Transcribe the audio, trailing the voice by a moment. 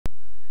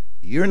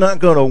You're not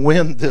going to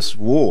win this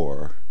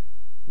war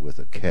with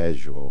a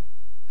casual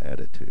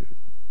attitude.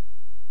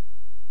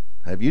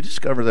 Have you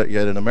discovered that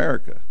yet in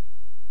America?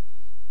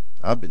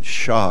 I've been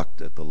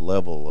shocked at the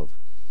level of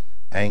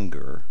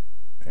anger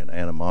and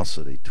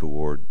animosity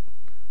toward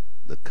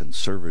the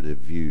conservative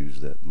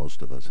views that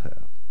most of us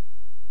have.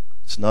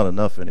 It's not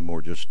enough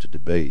anymore just to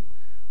debate.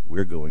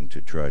 We're going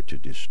to try to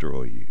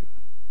destroy you.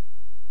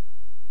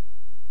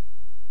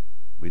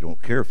 We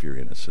don't care if you're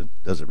innocent.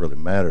 It doesn't really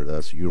matter to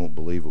us. You don't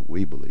believe what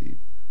we believe.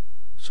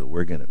 So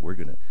we're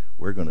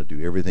gonna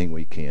do everything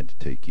we can to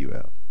take you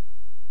out.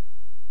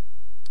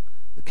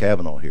 The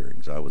Kavanaugh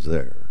hearings, I was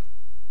there.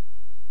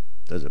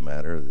 Doesn't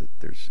matter that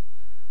there's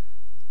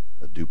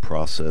a due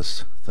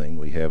process thing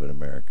we have in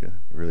America.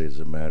 It really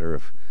doesn't matter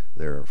if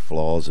there are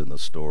flaws in the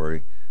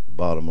story. The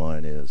bottom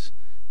line is,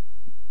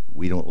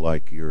 we don't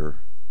like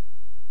your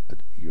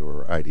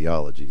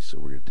ideology, so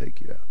we're going to take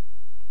you out.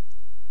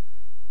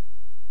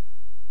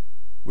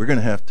 We're going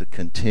to have to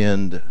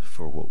contend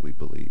for what we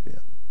believe in.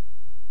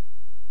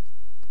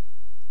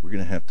 We're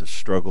going to have to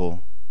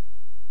struggle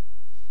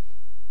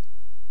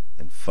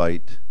and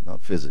fight,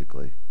 not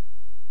physically,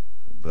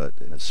 but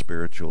in a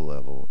spiritual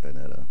level and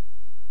at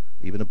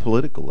even a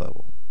political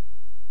level.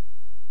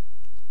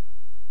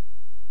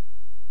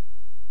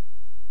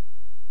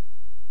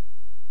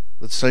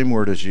 The same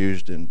word is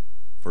used in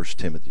 1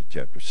 Timothy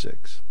chapter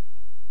 6.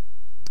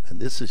 And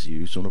this is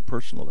used on a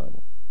personal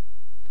level.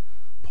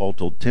 Paul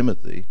told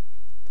Timothy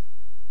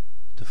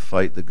to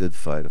fight the good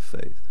fight of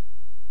faith.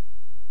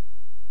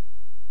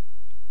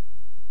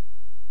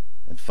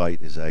 And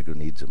fight is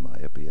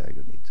agonizomai,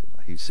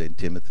 epiagonizomai. He's saying,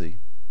 Timothy,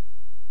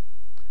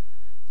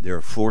 there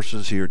are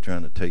forces here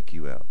trying to take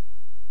you out.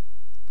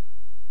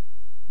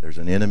 There's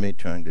an enemy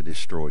trying to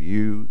destroy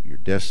you, your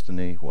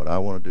destiny, what I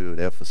want to do at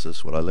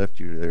Ephesus, what I left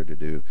you there to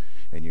do.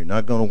 And you're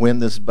not going to win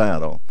this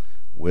battle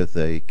with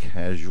a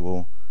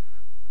casual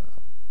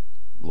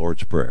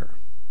Lord's Prayer.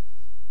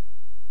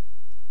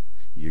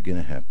 You're going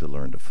to have to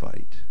learn to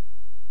fight.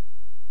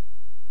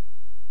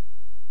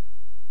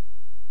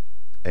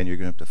 And you're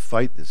going to have to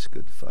fight this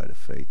good fight of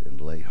faith and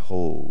lay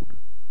hold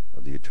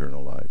of the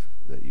eternal life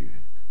that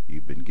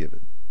you've been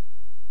given.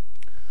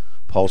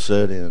 Paul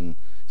said in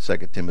 2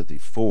 Timothy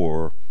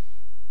 4,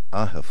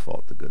 I have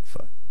fought the good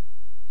fight.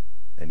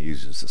 And he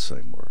uses the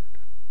same word.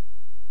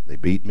 They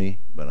beat me,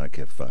 but I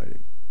kept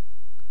fighting.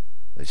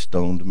 They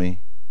stoned me,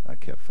 I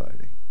kept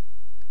fighting.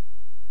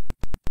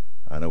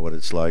 I know what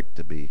it's like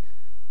to be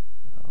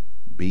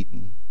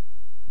beaten,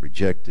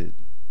 rejected,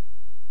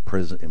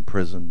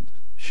 imprisoned,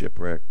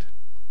 shipwrecked.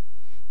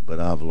 But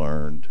I've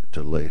learned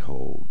to lay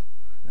hold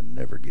and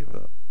never give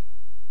up.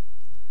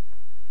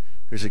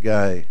 There's a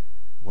guy,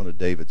 one of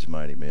David's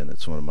mighty men,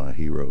 that's one of my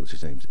heroes.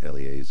 His name's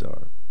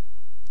Eleazar.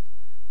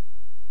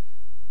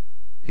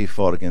 He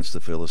fought against the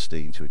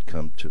Philistines who had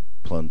come to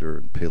plunder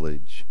and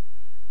pillage.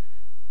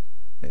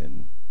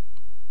 And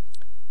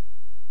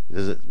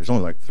there's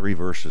only like 3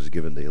 verses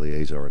given to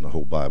Eleazar in the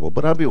whole Bible,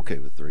 but I'd be okay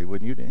with 3,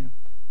 wouldn't you, Dan?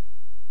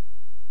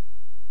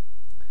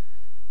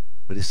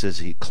 But it says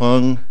he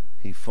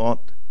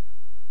fought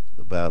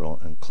the battle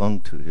and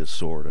clung to his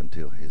sword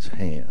until his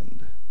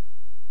hand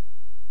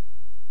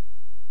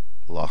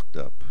locked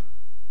up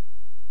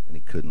and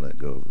he couldn't let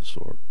go of the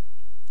sword.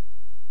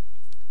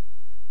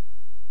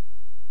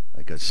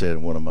 Like I said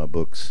in one of my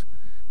books,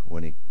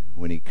 when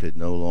he could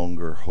no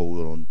longer hold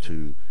on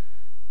to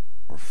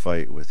or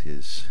fight with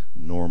his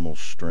normal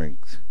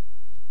strength,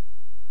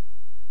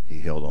 he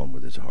held on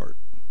with his heart.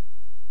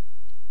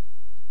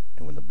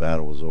 And when the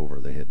battle was over,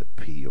 they had to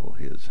peel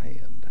his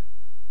hand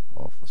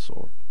off the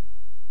sword.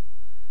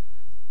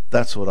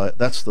 That's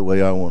the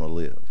way I want to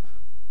live.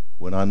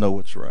 When I know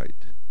what's right,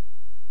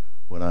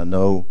 when I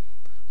know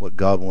what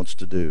God wants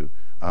to do,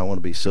 I want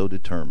to be so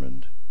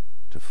determined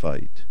to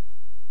fight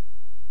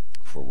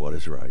for what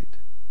is right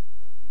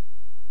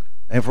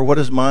and for what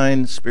is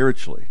mine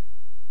spiritually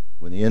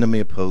when the enemy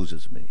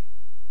opposes me.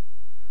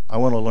 I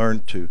want to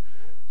learn to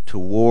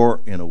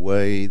war in a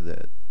way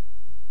that,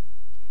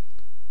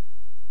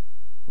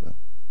 well,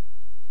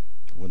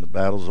 when the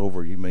battle's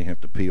over, you may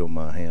have to peel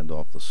my hand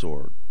off the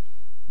sword,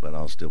 but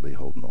I'll still be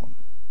holding on.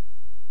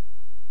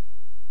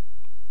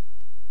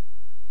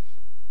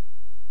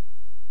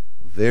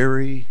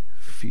 Very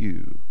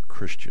few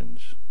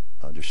Christians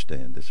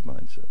understand this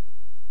mindset.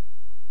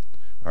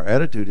 Our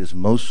attitude is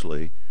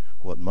mostly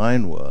what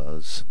mine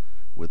was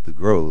with the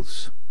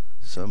growths.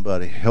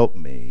 Somebody help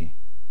me,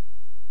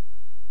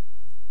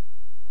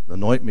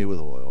 anoint me with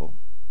oil.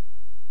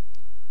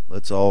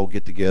 Let's all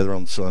get together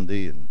on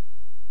Sunday and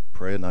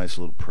pray a nice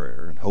little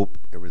prayer and hope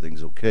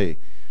everything's okay.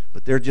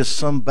 But there are just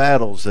some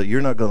battles that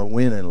you're not going to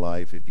win in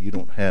life if you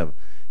don't have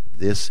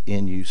this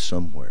in you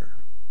somewhere.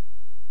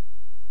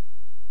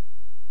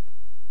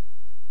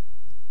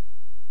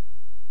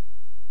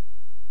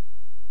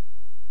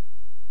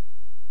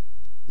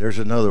 There's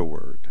another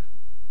word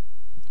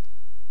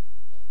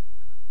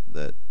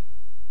that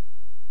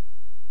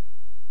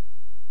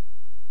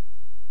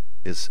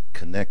is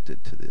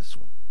connected to this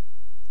one.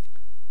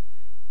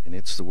 And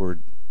it's the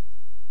word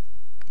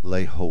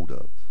lay hold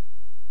of.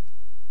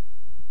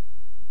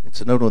 It's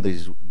another one of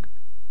these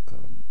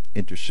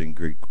interesting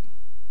Greek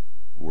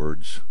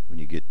words when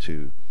you get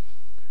to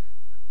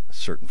a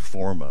certain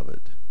form of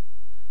it,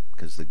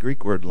 because the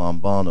Greek word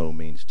lambano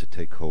means to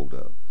take hold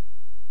of.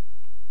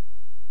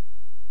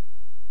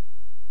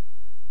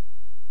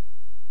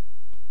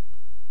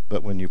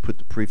 But when you put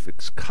the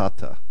prefix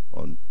kata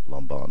on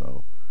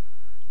lambano,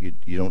 you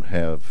don't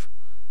have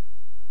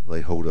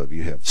lay hold of,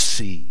 you have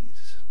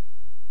seize.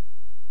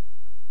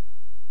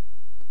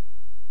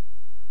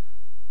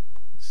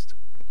 It's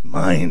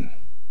mine.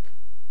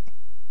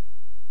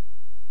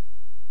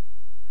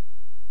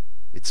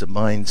 It's a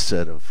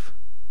mindset of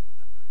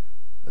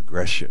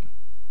aggression,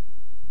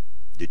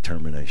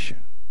 determination.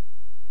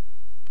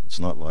 It's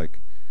not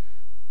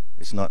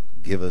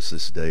give us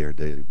this day our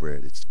daily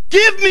bread. It's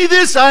give me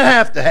this, I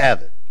have to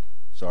have it.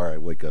 Sorry I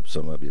wake up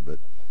some of you, but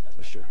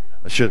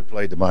I should have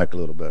played the mic a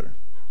little better.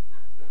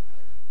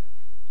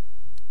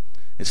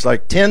 It's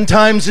like 10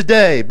 times a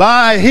day,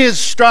 by his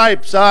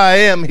stripes I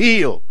am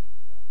healed.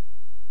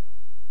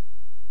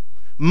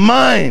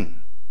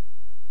 Mine.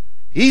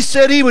 He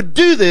said he would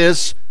do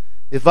this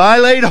if I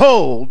laid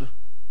hold,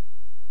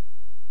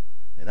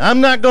 and I'm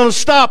not going to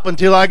stop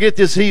until I get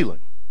this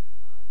healing.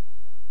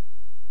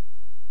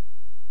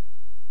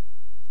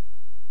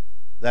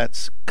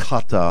 That's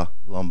kata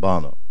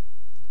lambano.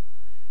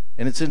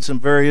 And it's in some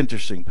very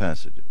interesting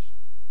passages.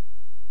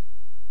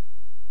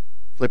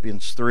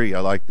 Philippians 3, I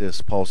like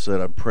this. Paul said,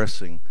 I'm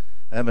pressing.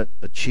 I haven't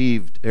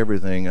achieved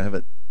everything. I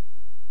haven't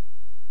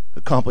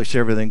accomplished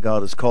everything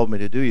God has called me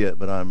to do yet,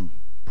 but I'm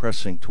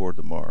pressing toward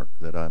the mark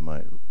that I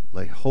might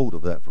lay hold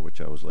of that for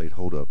which I was laid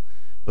hold of.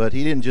 But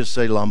he didn't just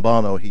say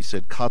lambano, he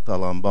said kata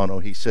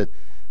lambano. He said,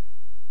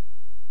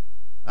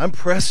 I'm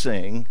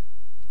pressing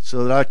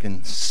so that I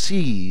can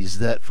seize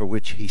that for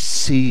which he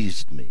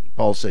seized me.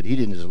 Paul said he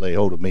didn't just lay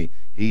hold of me,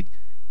 he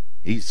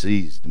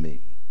seized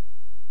me.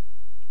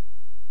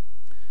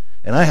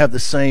 And I have the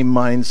same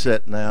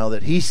mindset now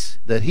that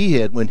he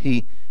had when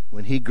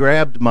he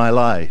grabbed my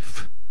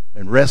life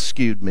and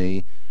rescued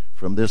me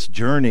from this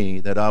journey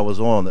that I was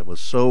on that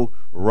was so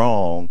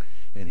wrong.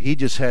 And he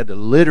just had to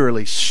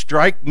literally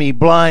strike me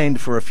blind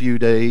for a few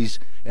days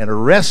and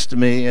arrest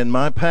me in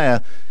my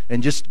path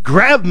and just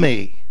grab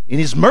me. In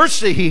his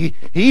mercy,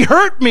 he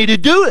hurt me to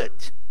do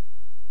it.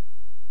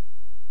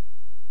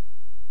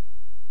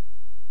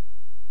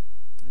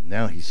 And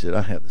now he said,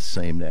 I have the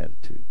same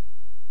attitude.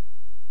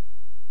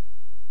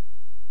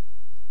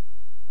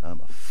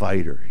 I'm a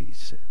fighter, he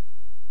said.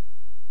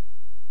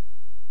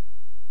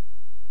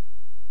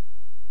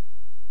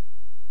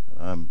 And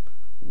I'm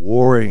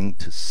warring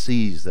to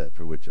seize that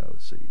for which I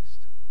was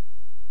seized.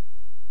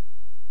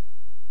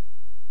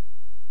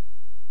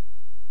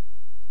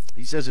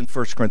 He says in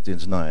 1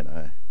 Corinthians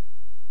 9,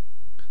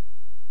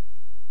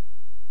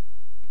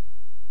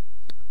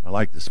 I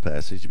like this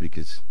passage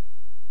because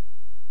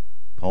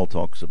Paul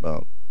talks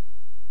about,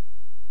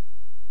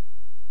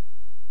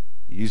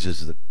 he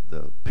uses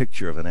the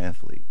picture of an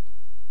athlete,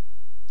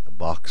 a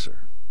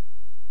boxer.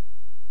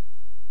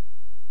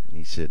 And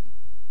he said,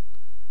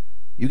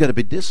 you got to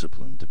be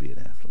disciplined to be an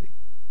athlete.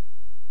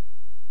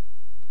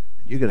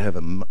 And you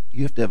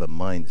have to have a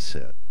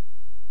mindset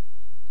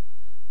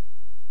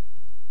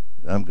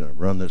that I'm going to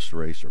run this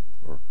race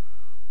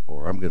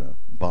or I'm going to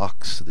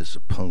box this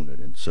opponent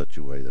in such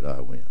a way that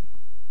I win.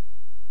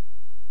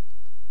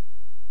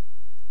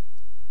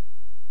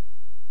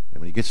 And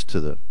when he gets to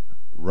the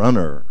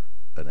runner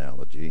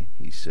analogy,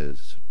 he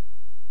says,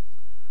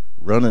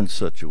 run in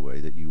such a way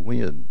that you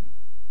win.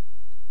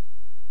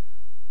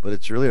 But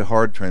it's really a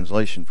hard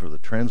translation for the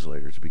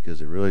translators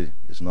because it really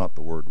is not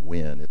the word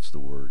win, it's the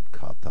word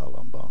kata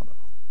lambano.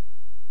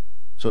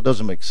 So it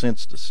doesn't make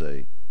sense to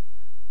say,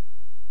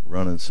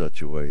 run in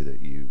such a way that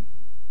you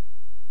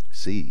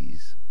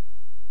seize.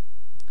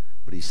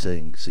 But he's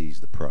saying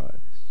seize the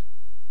prize.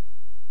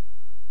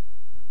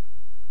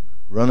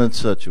 Run in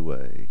such a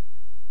way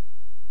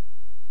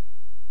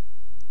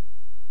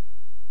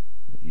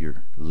that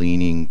you're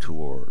leaning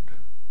toward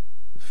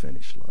the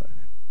finish line.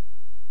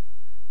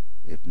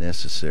 If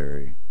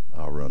necessary,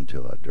 I'll run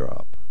till I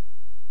drop.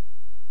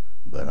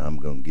 But I'm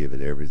going to give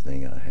it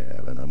everything I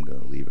have, and I'm going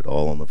to leave it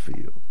all on the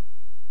field.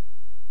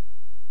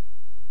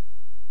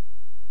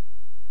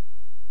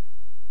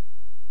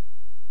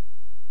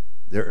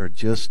 There are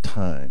just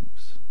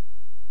times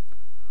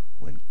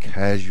when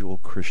casual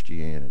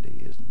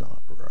Christianity is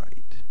not right.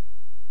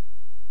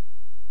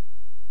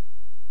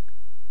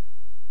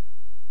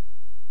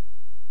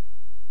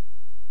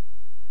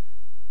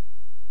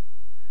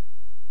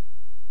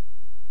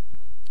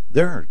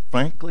 There are,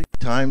 frankly,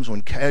 times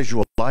when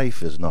casual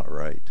life is not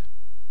right.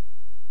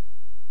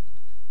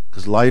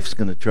 Because life's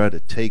going to try to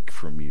take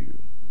from you.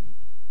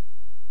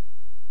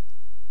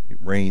 It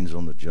rains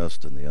on the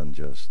just and the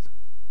unjust.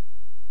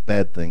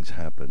 Bad things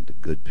happen to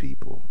good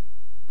people.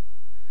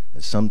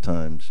 And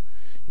sometimes,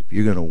 if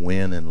you're going to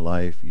win in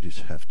life, you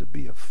just have to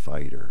be a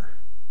fighter.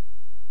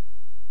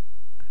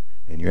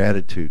 And your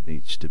attitude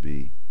needs to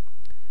be,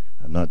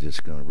 I'm not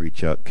just going to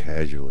reach out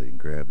casually and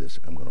grab this.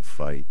 I'm going to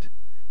fight.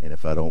 And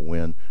if I don't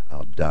win,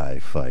 I'll die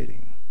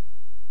fighting.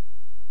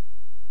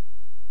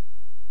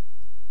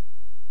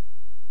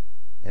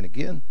 And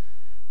again,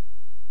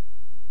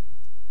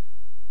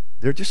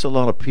 there are just a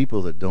lot of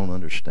people that don't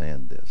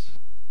understand this.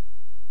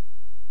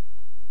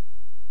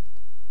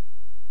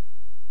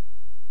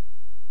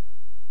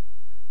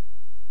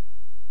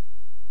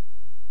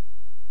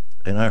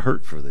 And I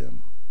hurt for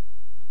them,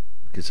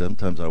 because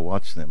sometimes I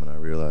watch them and I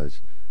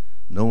realize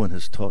no one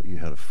has taught you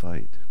how to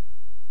fight.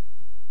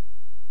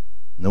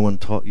 No one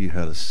taught you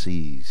how to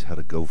seize, how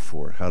to go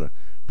for it, how to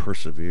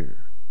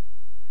persevere.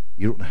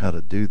 You don't know how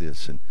to do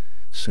this, and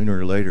sooner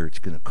or later it's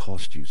going to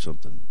cost you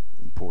something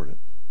important.